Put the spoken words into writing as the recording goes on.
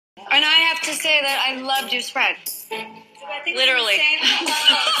have to say that I loved your spread. Literally. I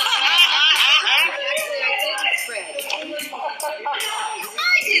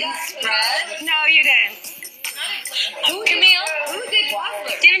didn't spread. No, you didn't. Camille? Who did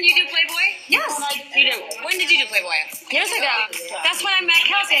Waffler? Didn't you do Playboy? Yes. You do. When did you do Playboy? Years ago. That's when I met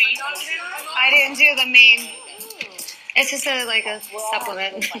Kelsey. I didn't do the main. It's just like a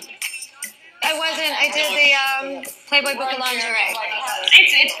supplement. I did the Playboy book of lingerie.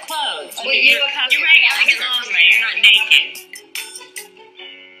 It's clothes. Well, you're wearing elegant lingerie. You're not naked.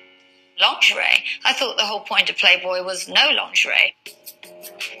 Lingerie? I thought the whole point of Playboy was no lingerie.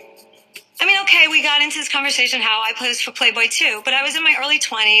 I mean, okay, we got into this conversation how I posed for Playboy too, but I was in my early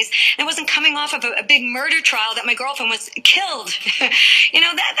 20s and I wasn't coming off of a big murder trial that my girlfriend was killed.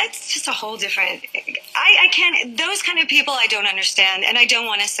 That's just a whole different. I can't. Those kind of people I don't understand and I don't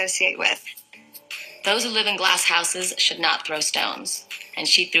want to associate with. Those who live in glass houses should not throw stones. And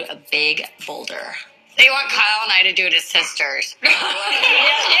she threw a big boulder. They want Kyle and I to do it as sisters.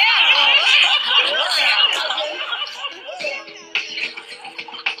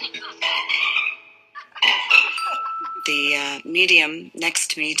 The medium next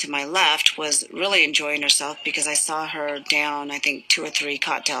to me to my left was really enjoying herself because I saw her down, I think, 2 or 3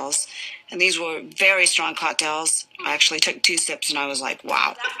 cocktails. And these were very strong cocktails. I actually took 2 sips and I was like,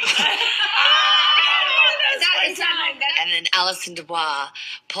 wow. And then Allison DuBois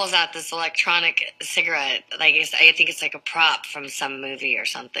pulls out this electronic cigarette. I think it's like a prop from some movie or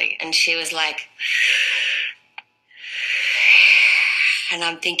something. And she was like, and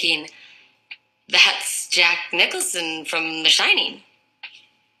I'm thinking, that's Jack Nicholson from The Shining.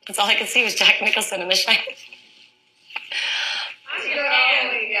 That's all I could see was Jack Nicholson in The Shining.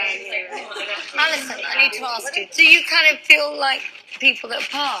 Alison, I need to ask you, do you kind of feel like people that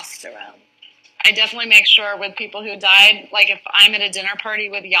passed around? I definitely make sure with people who died, like if I'm at a dinner party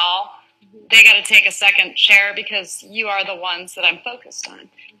with y'all, they got to take a second chair because you are the ones that I'm focused on.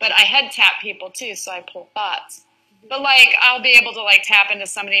 But I head tap people too, so I pull thoughts. But I'll be able to tap into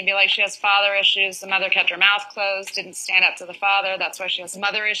somebody and be like, she has father issues. The mother kept her mouth closed, didn't stand up to the father. That's why she has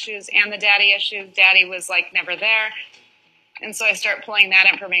mother issues and the daddy issues. Daddy was never there. And so I start pulling that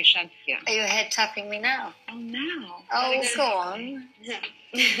information. Yeah. Are you head tapping me now? Oh, no. Oh, go on.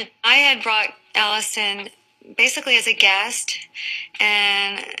 I had brought Allison basically as a guest,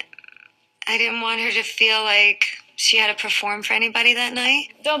 and I didn't want her to feel like she had to perform for anybody that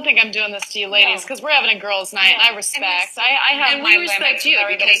night. Don't think I'm doing this to you ladies, because we're having a girls' night, and I respect. I have and my we respect limits you, with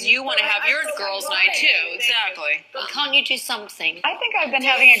everybody. because you want to have your girls' night, too. Exactly. But can't you do something? I think I've been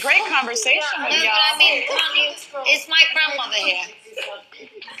having a great conversation with No, y'all. but I mean, can't you? Is my grandmother here?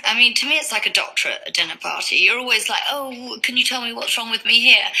 I mean, to me, it's like a doctor at a dinner party. You're always like, oh, can you tell me what's wrong with me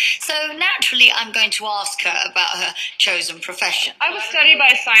here? So naturally, I'm going to ask her about her chosen profession. I was studied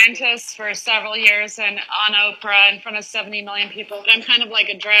by scientists for several years and on Oprah in front of 70 million people. I'm kind of like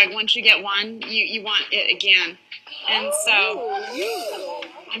a drug. Once you get one, you want it again. And so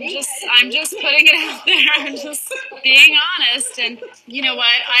I'm just putting it out there. I'm just being honest. And you know what?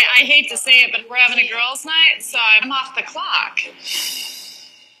 I hate to say it, but we're having a girls' night, so I'm off the clock.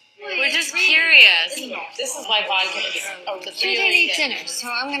 We're just curious. This is my podcast. Oh, You didn't eat dinner, so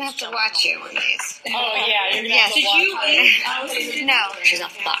I'm going to have to watch you on these. oh yeah. You're gonna Yes. have to watch me. No. She's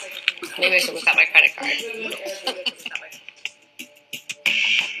off the clock. Maybe I should look at my credit card.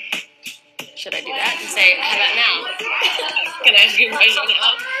 Should I do that and say, how about now? Can I ask you a question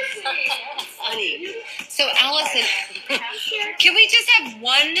now? So, Allison, can we just have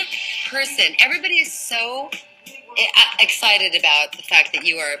one person? Everybody is so excited about the fact that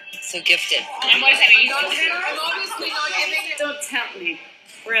you are so gifted. And what is that? I'm obviously not giving it. Don't tempt me.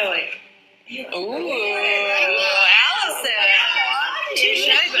 Really. Ooh, Allison. Touche,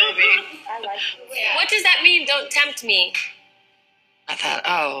 baby. What does that mean, don't tempt me? I thought,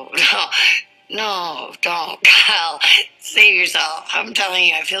 oh, no, don't, Kyle. Save yourself. I'm telling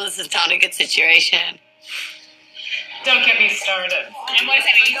you, I feel this is not a good situation. Don't get me started. And what is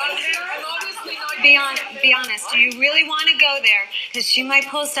that? Be honest. Do you really want to go there? Because she might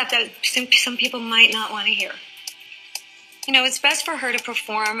pull stuff that some people might not want to hear. It's best for her to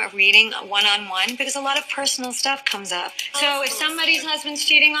perform a reading one-on-one because a lot of personal stuff comes up. So if somebody's husband's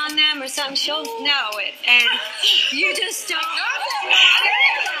cheating on them or something, she'll know it. And you just don't.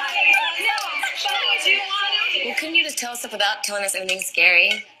 Well, couldn't you just tell us stuff without telling us anything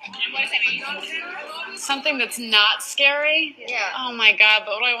scary? Something that's not scary? Yeah. Oh my God,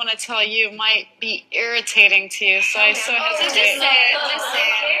 but what I want to tell you might be irritating to you, so I so hesitate. Just say it. Just say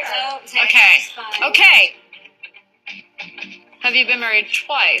it. Don't take Okay. it. It's fine. Okay. Have you been married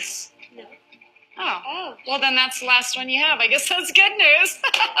twice? No. Oh. Well, then that's the last one you have. I guess that's good news.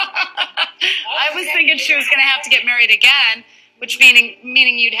 figured she was going to have to get married again, which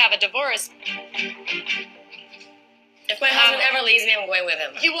meaning you'd have a divorce. If my husband ever leaves me, I'm going with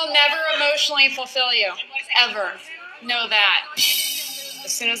him. He will never emotionally fulfill you, ever. Know that.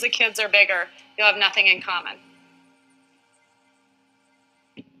 As soon as the kids are bigger, you'll have nothing in common.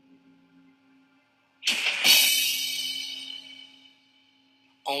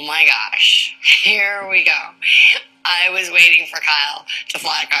 Oh my gosh, here we go. I was waiting for Kyle to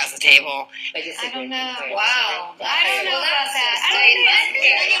fly across the table. I don't know. Wow. I don't know about that.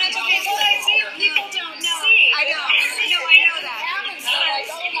 People don't see. I don't.